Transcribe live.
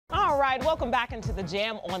right, welcome back into the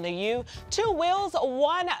Jam on the U. Two wheels,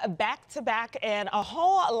 one back-to-back, and a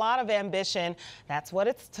whole lot of ambition. That's what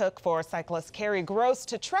it took for cyclist Kerry Gross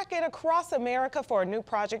to trek it across America for a new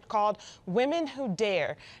project called Women Who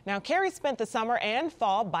Dare. Now, Kerry spent the summer and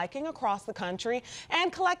fall biking across the country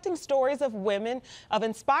and collecting stories of women, of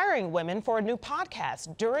inspiring women for a new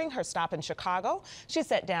podcast. During her stop in Chicago, she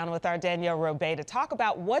sat down with our Danielle to talk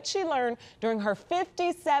about what she learned during her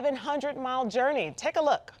 5,700-mile journey. Take a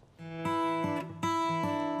look.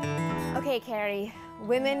 Okay, Kerry,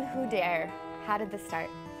 Women Who Dare. How did this start?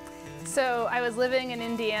 So I was living in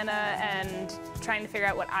Indiana and trying to figure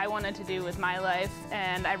out what I wanted to do with my life,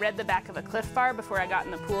 and I read the back of a Cliff Bar before I got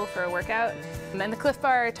in the pool for a workout. And the Cliff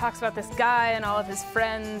Bar talks about this guy and all of his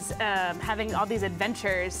friends having all these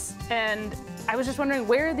adventures, and I was just wondering,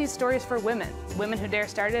 where are these stories for women? Women Who Dare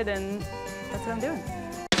started, and that's what I'm doing.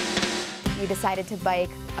 You decided to bike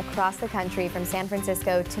across the country from San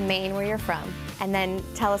Francisco to Maine, where you're from, and then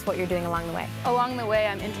tell us what you're doing along the way. Along the way,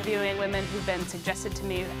 I'm interviewing women who've been suggested to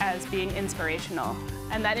me as being inspirational,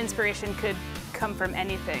 and that inspiration could come from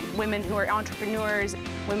anything. Women who are entrepreneurs,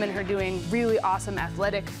 women who are doing really awesome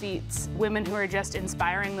athletic feats, women who are just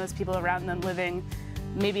inspiring those people around them living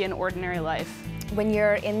maybe an ordinary life. When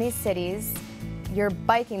you're in these cities, you're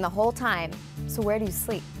biking the whole time, so where do you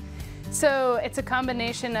sleep? So it's a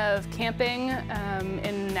combination of camping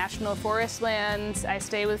in national forest lands. I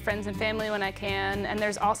stay with friends and family when I can, and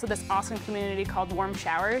there's also this awesome community called Warm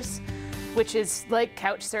Showers, which is like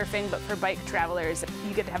couch surfing but for bike travelers.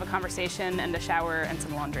 You get to have a conversation and a shower and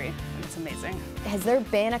some laundry, and it's amazing. Has there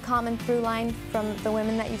been a common through line from the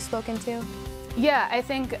women that you've spoken to? Yeah, I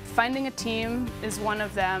think finding a team is one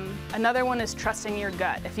of them. Another one is trusting your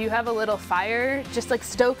gut. If you have a little fire, just like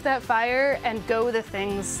stoke that fire and go with the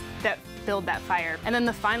things that build that fire. And then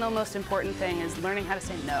the final most important thing is learning how to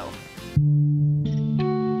say no.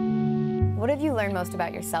 What have you learned most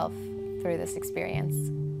about yourself through this experience?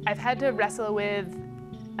 I've had to wrestle with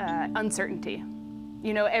uncertainty.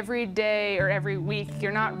 You know, every day or every week,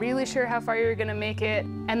 you're not really sure how far you're gonna make it.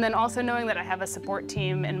 And then also knowing that I have a support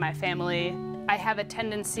team in my family. I have a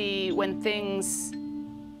tendency when things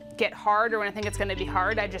get hard or when I think it's going to be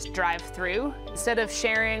hard, I just drive through. Instead of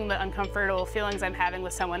sharing the uncomfortable feelings I'm having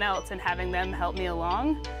with someone else and having them help me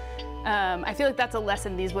along, I feel like that's a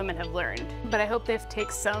lesson these women have learned. But I hope they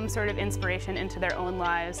take some sort of inspiration into their own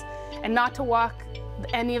lives and not to walk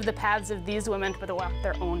any of the paths of these women, but to walk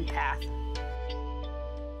their own path.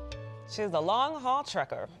 She's a long-haul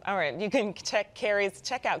trucker. All right, you can check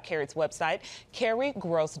out Kerry's website,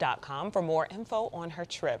 kerrygross.com, for more info on her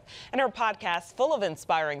trip. And her podcast, full of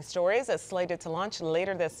inspiring stories, is slated to launch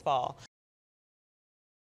later this fall.